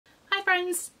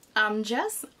friends, I'm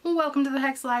Jess. Welcome to the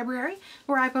Hexed Library,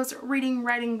 where I post reading,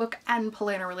 writing, book, and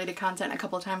planner related content a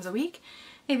couple of times a week.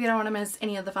 If you don't want to miss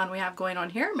any of the fun we have going on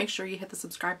here, make sure you hit the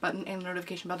subscribe button and the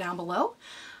notification bell down below.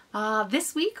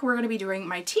 This week we're going to be doing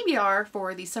my TBR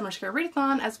for the Summer Scare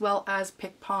Readathon as well as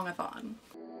PickPongAthon.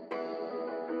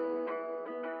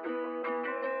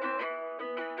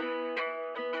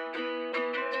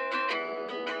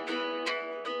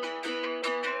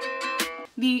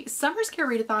 The Summer Scare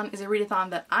Readathon is a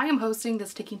readathon that I am hosting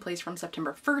that's taking place from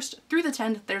September 1st through the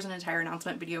 10th. There's an entire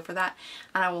announcement video for that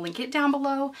and I will link it down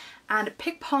below. And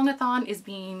PickPongAthon is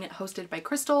being hosted by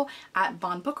Crystal at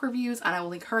Von Book Reviews and I will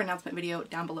link her announcement video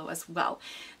down below as well.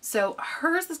 So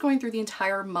hers is going through the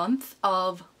entire month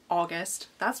of August.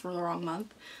 That's the wrong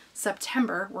month.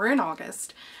 September, we're in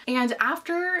August. And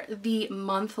after the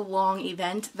month-long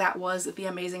event that was the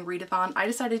Amazing Readathon, I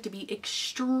decided to be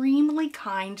extremely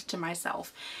kind to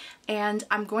myself. And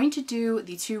I'm going to do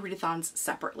the two readathons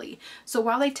separately. So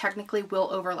while they technically will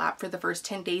overlap for the first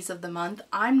 10 days of the month,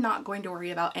 I'm not going to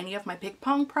worry about any of my pick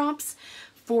pong prompts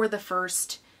for the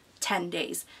first 10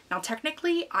 days. Now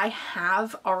technically I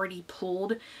have already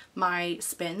pulled my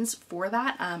spins for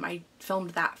that. I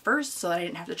filmed that first so that I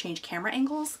didn't have to change camera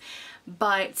angles,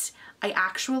 but I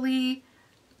actually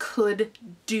could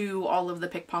do all of the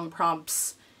pick pong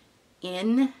prompts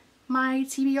in my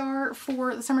TBR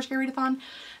for the Summer Scare Readathon,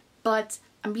 but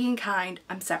I'm being kind,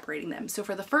 I'm separating them. So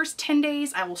for the first 10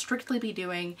 days, I will strictly be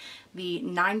doing the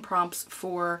 9 prompts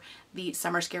for the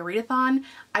Summer Scare Readathon.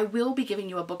 I will be giving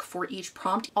you a book for each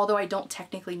prompt, although I don't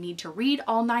technically need to read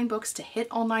all 9 books to hit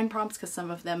all 9 prompts because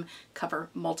some of them cover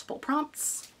multiple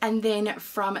prompts. And then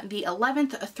from the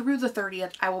 11th through the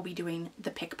 30th, I will be doing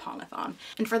the PickPongAthon.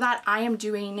 And for that, I am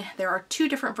doing, there are 2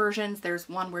 different versions. There's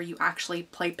one where you actually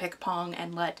play pick pong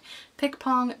and let pick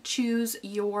pong choose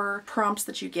your prompts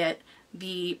that you get.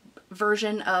 The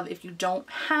version of if you don't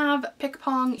have pick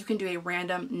pong, you can do a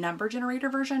random number generator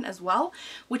version as well,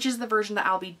 which is the version that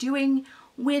I'll be doing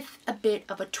with a bit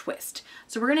of a twist.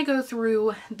 So we're going to go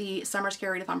through the Summer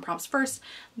Scare Readathon prompts first,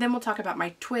 then we'll talk about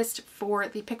my twist for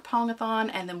the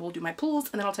PickPongAthon, and then we'll do my pulls,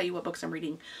 and then I'll tell you what books I'm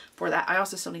reading for that. I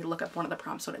also still need to look up one of the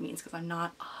prompts, what it means, because I'm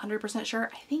not 100%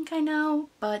 sure. I think I know,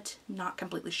 but not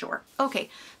completely sure. Okay,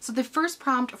 so the first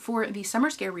prompt for the Summer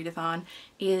Scare Readathon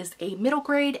is a middle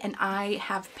grade, and I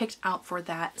have picked out for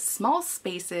that Small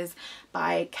Spaces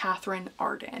by Catherine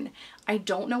Arden. I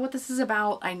don't know what this is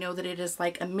about. I know that it is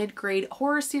like a mid-grade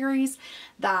horror series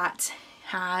that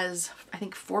has, I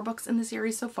think, 4 books in the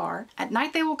series so far. At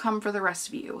night they will come for the rest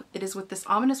of you. It is with this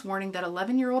ominous warning that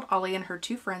 11-year-old Ollie and her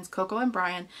 2 friends, Coco and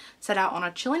Brian, set out on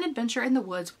a chilling adventure in the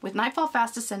woods with nightfall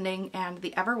fast descending and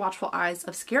the ever-watchful eyes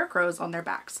of scarecrows on their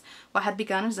backs. What had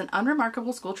begun as an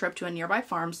unremarkable school trip to a nearby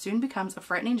farm soon becomes a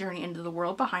frightening journey into the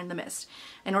world behind the mist.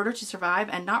 In order to survive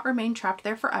and not remain trapped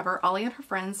there forever, Ollie and her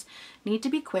friends need to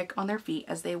be quick on their feet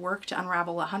as they work to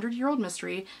unravel a 100-year-old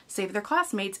mystery, save their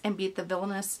classmates, and beat the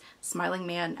villainous smiling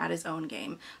man at his own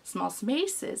game. Small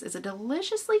Spaces is a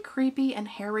deliciously creepy and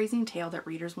hair-raising tale that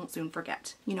readers won't soon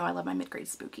forget. You know I love my mid-grade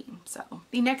spooky, so.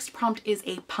 The next prompt is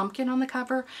a pumpkin on the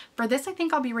cover. For this I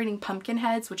think I'll be reading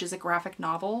Pumpkinheads, which is a graphic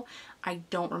novel. I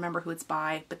don't remember who it's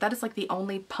by, but that is like the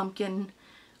only pumpkin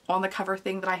on the cover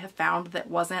thing that I have found that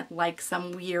wasn't like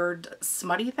some weird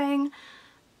smutty thing.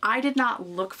 I did not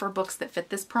look for books that fit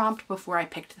this prompt before I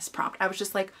picked this prompt. I was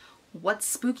just like, what's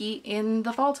spooky in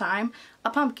the fall time?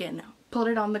 A pumpkin. Put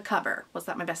it on the cover. Was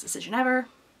that my best decision ever?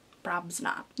 Probs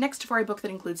not. Next, for a book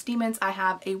that includes demons, I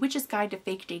have A Witch's Guide to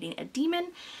Fake Dating a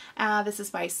Demon. This is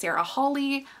by Sarah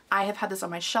Hawley. I have had this on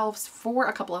my shelves for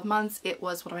a couple of months. It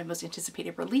was one of my most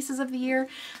anticipated releases of the year.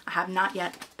 I have not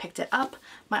yet picked it up.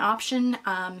 My option,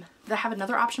 I have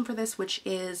another option for this, which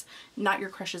is Not Your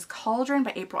Crush's Cauldron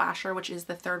by April Asher, which is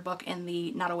the 3rd book in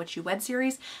the Not a Witch You Wed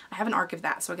series. I have an arc of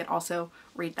that, so I can also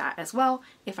read that as well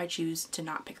if I choose to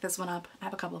not pick this one up. I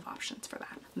have a couple of options for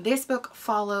that. This book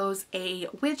follows a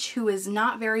witch who is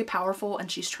not very powerful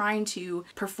and she's trying to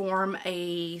perform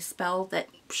a spell that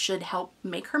should help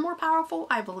make her more powerful,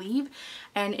 I believe.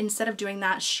 And instead of doing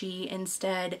that, she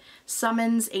instead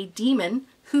summons a demon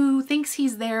who thinks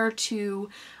he's there to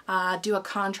do a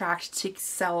contract to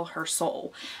sell her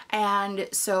soul. And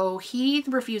so he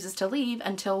refuses to leave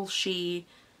until she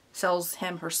sells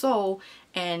him her soul,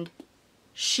 and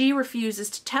she refuses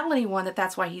to tell anyone that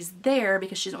that's why he's there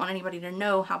because she doesn't want anybody to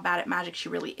know how bad at magic she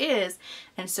really is.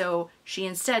 And so she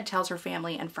instead tells her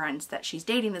family and friends that she's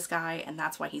dating this guy and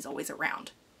that's why he's always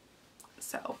around.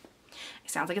 So it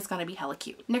sounds like it's going to be hella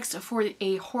cute. Next, for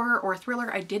a horror or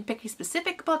thriller, I did pick a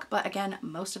specific book, but again,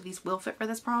 most of these will fit for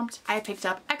this prompt. I picked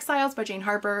up Exiles by Jane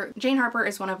Harper. Jane Harper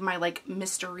is one of my like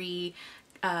mystery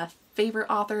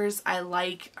favorite authors. I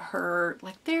like her,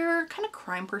 like they're kind of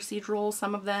crime procedural,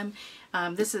 some of them.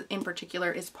 This is, in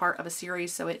particular is part of a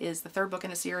series, so it is the third book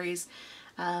in a series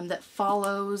that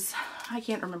follows, I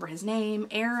can't remember his name,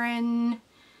 Aaron,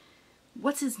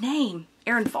 what's his name?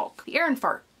 Aaron Falk. The Aaron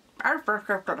Falk.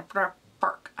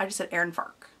 I just said Aaron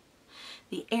Falk.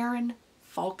 The Aaron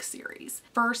Falk series.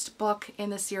 First book in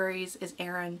the series is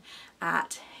Aaron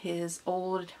at his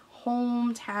old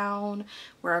hometown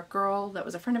where a girl that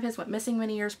was a friend of his went missing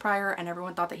many years prior, and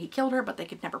everyone thought that he killed her, but they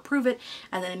could never prove it.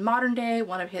 And then in modern day,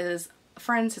 one of his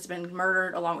friends has been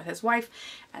murdered along with his wife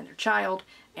and their child,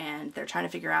 and they're trying to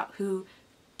figure out who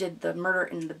did the murder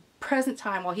in the present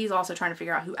time, while he's also trying to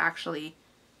figure out who actually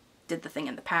did the thing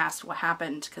in the past, what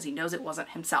happened, because he knows it wasn't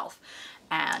himself.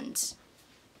 And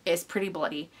it's pretty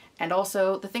bloody. And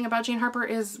also the thing about Jane Harper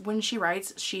is when she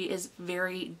writes, she is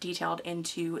very detailed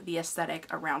into the aesthetic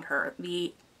around her.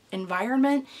 The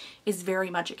environment is very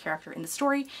much a character in the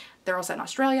story. They're all set in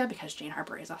Australia because Jane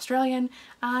Harper is Australian.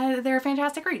 They're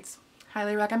fantastic reads.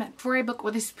 Highly recommend. For a book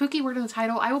with a spooky word in the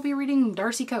title, I will be reading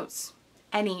Darcy Coates.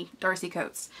 Any Darcy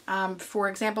Coates. For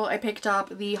example, I picked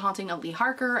up The Haunting of Lee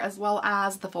Harker as well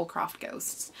as The Fulcroft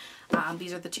Ghosts.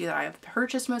 These are the two that I have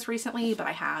purchased most recently, but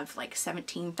I have like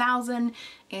 17,000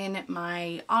 in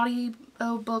my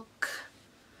audiobook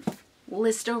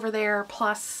list over there.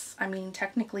 Plus, I mean,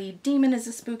 technically demon is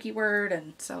a spooky word,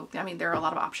 and so, I mean, there are a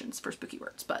lot of options for spooky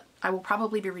words, but I will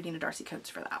probably be reading a Darcy Coates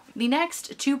for that. The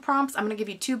next two prompts, I'm going to give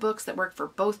you two books that work for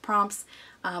both prompts.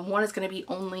 One is going to be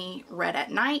only read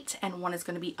at night, and one is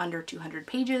going to be under 200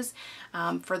 pages.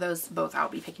 For those both, I'll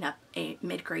be picking up a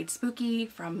mid-grade spooky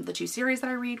from the two series that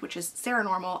I read, which is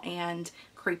Paranormal and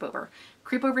Creepover.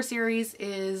 Creepover series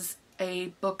is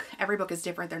a book, every book is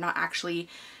different. They're not actually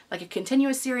like a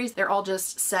continuous series. They're all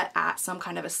just set at some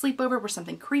kind of a sleepover where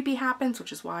something creepy happens,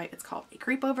 which is why it's called a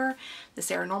creepover. The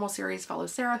Sarah Normal series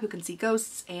follows Sarah, who can see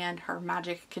ghosts, and her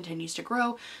magic continues to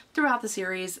grow throughout the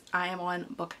series. I am on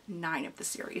book 9 of the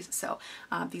series. So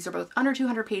these are both under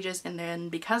 200 pages, and then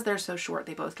because they're so short,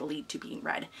 they both lead to being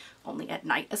read only at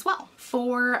night as well.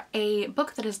 For a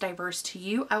book that is diverse to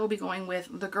you, I will be going with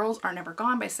The Girls Are Never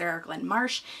Gone by Sarah Glenn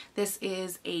Marsh. This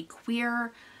is a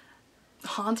queer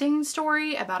haunting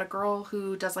story about a girl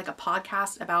who does like a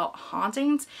podcast about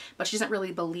hauntings, but she doesn't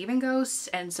really believe in ghosts,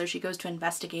 and so she goes to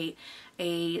investigate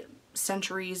a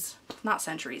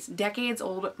decades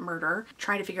old murder,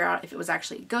 trying to figure out if it was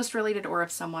actually ghost related or if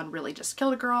someone really just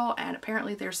killed a girl, and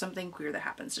apparently there's something queer that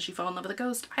happens. Does she fall in love with a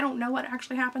ghost? I don't know what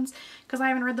actually happens because I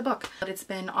haven't read the book, but it's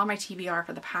been on my TBR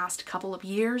for the past couple of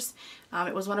years.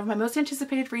 It was one of my most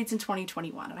anticipated reads in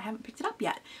 2021, and I haven't picked it up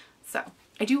yet. So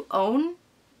I do own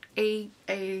a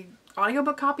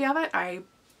audiobook copy of it. I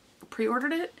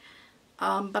pre-ordered it,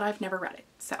 but I've never read it.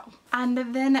 So, and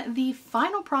then the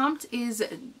final prompt is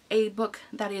a book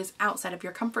that is outside of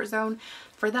your comfort zone.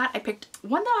 For that, I picked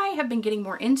one that I have been getting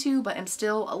more into, but am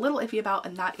still a little iffy about,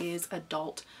 and that is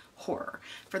adult horror.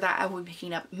 For that, I will be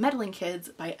picking up Meddling Kids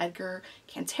by Edgar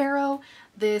Cantero.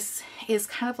 This is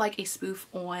kind of like a spoof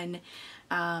on,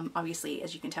 obviously,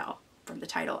 as you can tell from the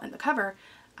title and the cover,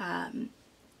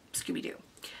 Scooby-Doo.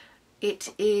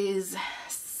 It is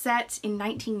set in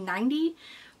 1990,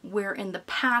 where in the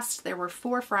past there were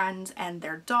 4 friends and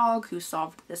their dog who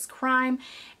solved this crime,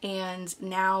 and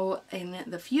now in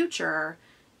the future,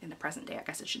 in the present day, I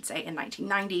guess I should say, in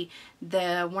 1990,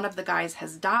 one of the guys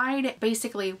has died.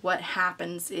 Basically what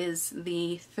happens is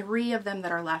the 3 of them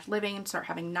that are left living start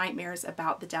having nightmares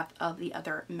about the death of the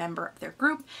other member of their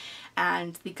group,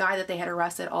 and the guy that they had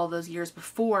arrested all those years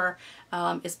before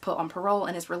is put on parole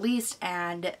and is released,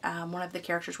 and one of the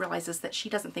characters realizes that she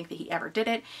doesn't think that he ever did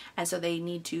it, and so they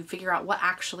need to figure out what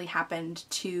actually happened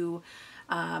to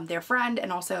their friend,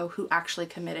 and also who actually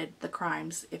committed the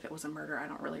crimes. If it was a murder, I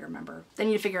don't really remember. They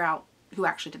need to figure out who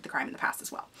actually did the crime in the past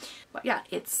as well. But yeah,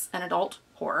 it's an adult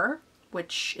horror,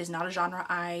 which is not a genre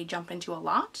I jump into a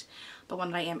lot, but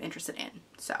one that I am interested in.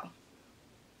 So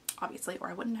obviously, or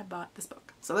I wouldn't have bought this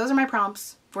book. So those are my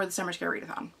prompts for the Summer Scare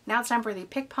Readathon. Now it's time for the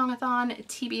Pick-Pong-Athon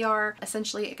TBR.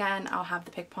 Essentially, again, I'll have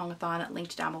the Pick-Pong-Athon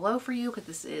linked down below for you because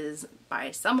this is by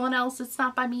someone else, it's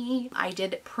not by me. I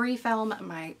did pre-film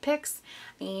my picks,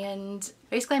 and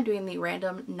basically I'm doing the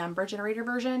random number generator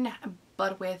version,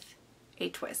 but with a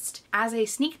twist. As a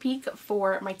sneak peek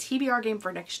for my TBR game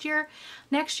for next year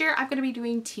I'm going to be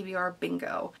doing TBR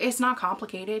bingo. It's not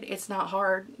complicated, it's not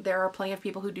hard. There are plenty of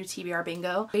people who do TBR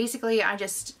bingo. Basically, I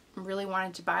just really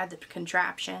wanted to buy the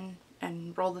contraption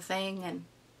and roll the thing, and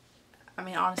I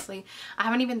mean, honestly, I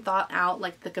haven't even thought out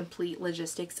like the complete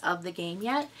logistics of the game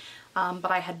yet,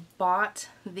 but I had bought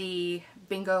the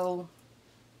bingo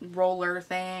roller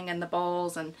thing and the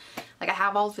balls, and like I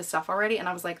have all of this stuff already, and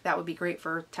I was like, that would be great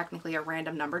for technically a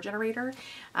random number generator.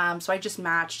 So I just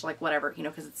matched like whatever, you know,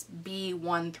 because it's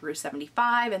B1 through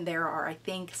 75, and there are I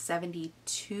think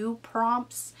 72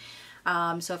 prompts.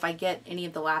 So if I get any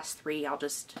of the last 3, I'll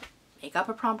just make up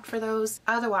a prompt for those.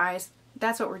 Otherwise,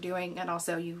 that's what we're doing, and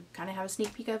also you kind of have a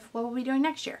sneak peek of what we'll be doing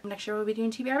next year. Next year we'll be doing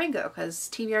TBR bingo, because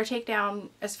TBR takedown,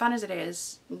 as fun as it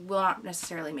is, will not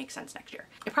necessarily make sense next year.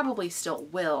 It probably still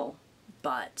will,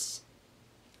 but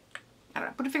I don't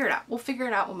know. But we'll figure it out. We'll figure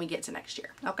it out when we get to next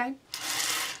year, okay?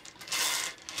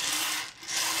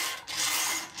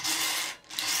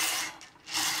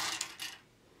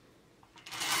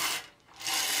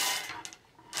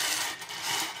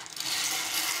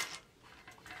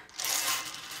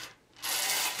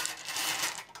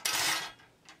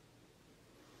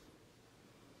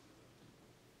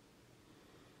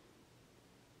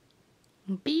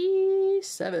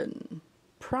 B7.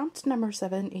 Prompt number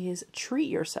 7 is treat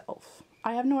yourself.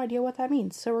 I have no idea what that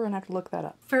means, so we're gonna have to look that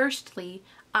up. Firstly,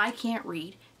 I can't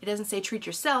read. It doesn't say treat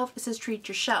yourself, it says treat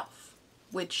yourself,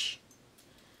 which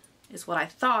is what I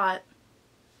thought.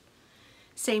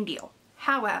 Same deal.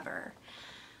 However,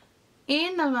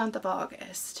 in the month of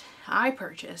August, I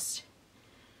purchased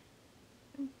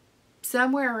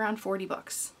somewhere around 40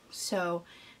 books. So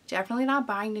definitely not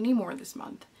buying any more this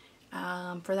month.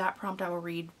 For that prompt, I will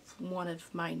read one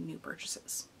of my new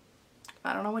purchases.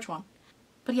 I don't know which one.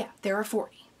 But yeah, there are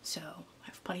 40, so I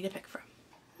have plenty to pick from.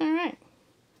 Alright,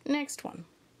 next one.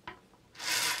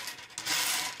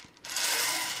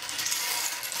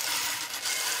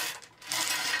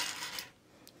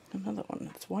 Another one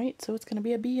that's white, so it's going to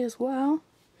be a B as well.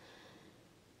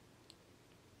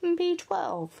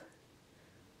 B12,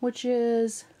 which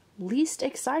is least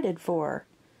excited for.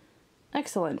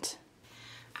 Excellent.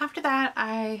 After that,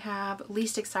 I have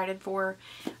least excited for.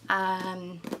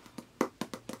 I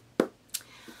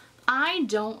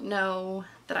don't know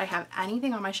that I have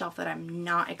anything on my shelf that I'm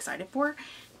not excited for,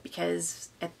 because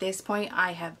at this point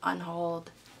I have unhauled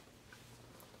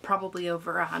probably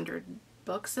over 100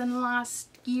 books in the last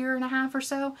year and a half or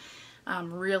so.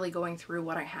 Really going through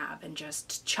what I have and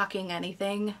just chucking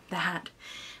anything that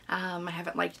I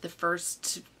haven't liked the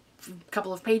first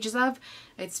couple of pages of.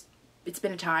 It's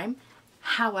been a time.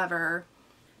 However,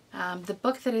 the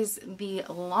book that is the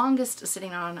longest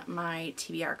sitting on my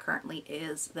TBR currently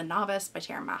is The Novice by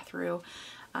Tara Mathrew.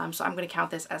 So I'm going to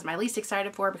count this as my least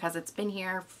excited for, because it's been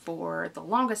here for the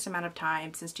longest amount of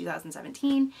time, since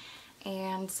 2017.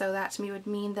 And so that to me would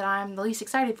mean that I'm the least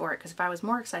excited for it, because if I was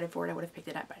more excited for it, I would have picked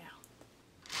it up by now.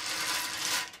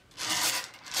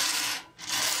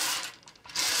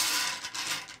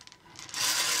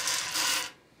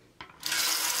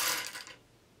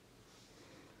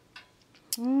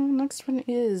 Next one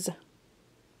is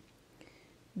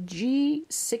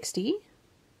G60,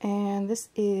 and this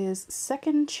is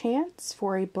Second Chance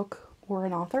for a Book or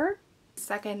an Author.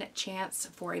 Second Chance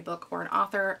for a Book or an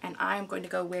Author, and I'm going to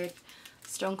go with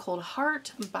Stone Cold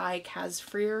Heart by Kaz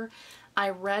Freer. I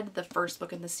read the first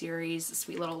book in the series,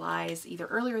 Sweet Little Lies, either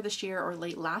earlier this year or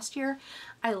late last year.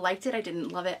 I liked it. I didn't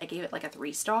love it. I gave it like a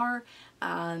 3-star.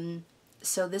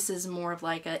 So this is more of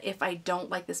like a, if I don't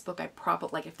like this book, I probably,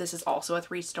 like if this is also a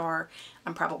 3-star,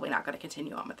 I'm probably not going to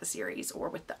continue on with the series or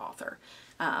with the author.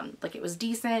 Like it was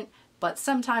decent, but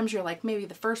sometimes you're like, maybe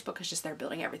the first book is just there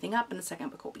building everything up and the second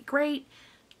book will be great.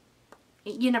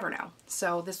 You never know.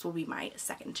 So this will be my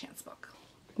second chance book.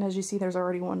 And as you see, there's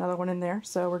already another one in there.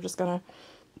 So we're just going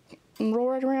to roll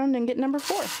right around and get number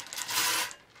 4.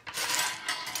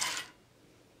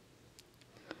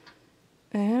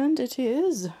 And it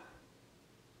is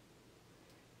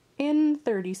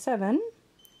In37.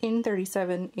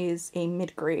 In37 is a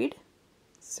mid-grade,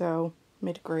 so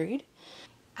mid-grade.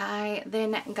 I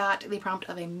then got the prompt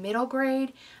of a middle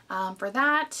grade. For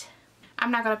that,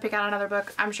 I'm not going to pick out another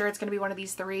book. I'm sure it's going to be one of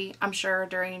these 3. I'm sure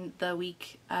during the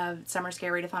week of Summer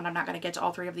Scare Readathon, I'm not going to get to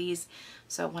all 3 of these,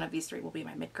 so one of these 3 will be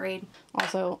my mid-grade.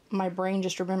 Also, my brain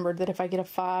just remembered that if I get a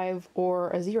 5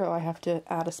 or a 0, I have to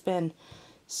add a spin.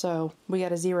 So we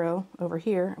got a 0 over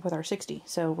here with our 60.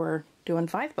 So we're doing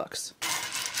 5 books.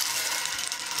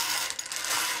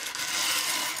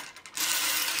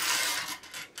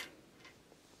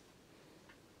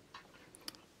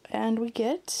 And we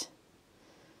get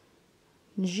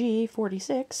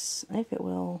G46, if it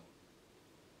will.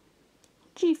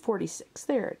 G46,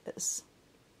 there it is.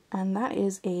 And that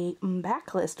is a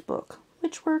backlist book,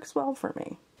 which works well for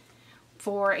me.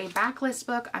 For a backlist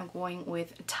book, I'm going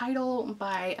with Title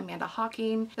by Amanda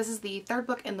Hawking. This is the 3rd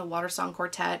book in the Watersong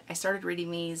Quartet. I started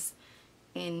reading these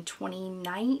in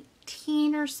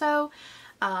 2019 or so.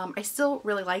 I still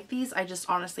really like these. I just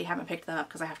honestly haven't picked them up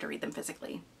because I have to read them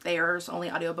physically. There's only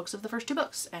audiobooks of the first 2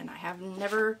 books, and I have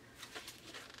never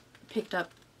picked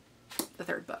up the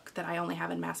 3rd book that I only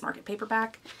have in mass market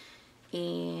paperback.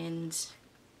 And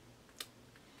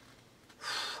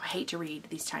I hate to read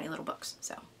these tiny little books.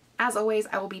 So as always,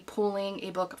 I will be pulling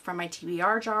a book from my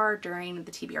TBR jar during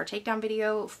the TBR takedown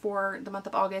video for the month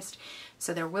of August.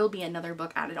 So there will be another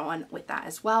book added on with that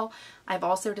as well. I've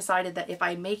also decided that if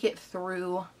I make it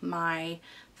through my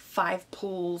 5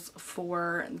 pulls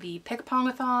for the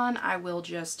pick-pong-athon, I will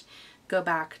just go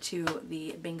back to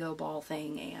the bingo ball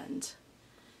thing and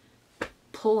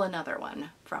pull another one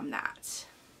from that.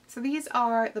 So these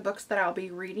are the books that I'll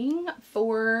be reading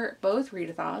for both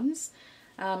readathons.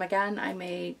 Again, I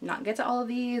may not get to all of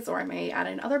these, or I may add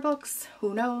in other books.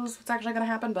 Who knows what's actually going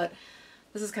to happen, but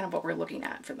this is kind of what we're looking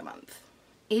at for the month.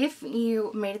 If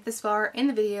you made it this far in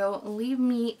the video, leave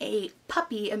me a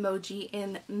puppy emoji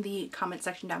in the comment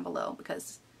section down below,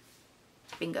 because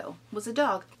bingo was a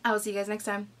dog. I will see you guys next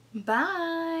time.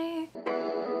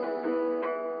 Bye!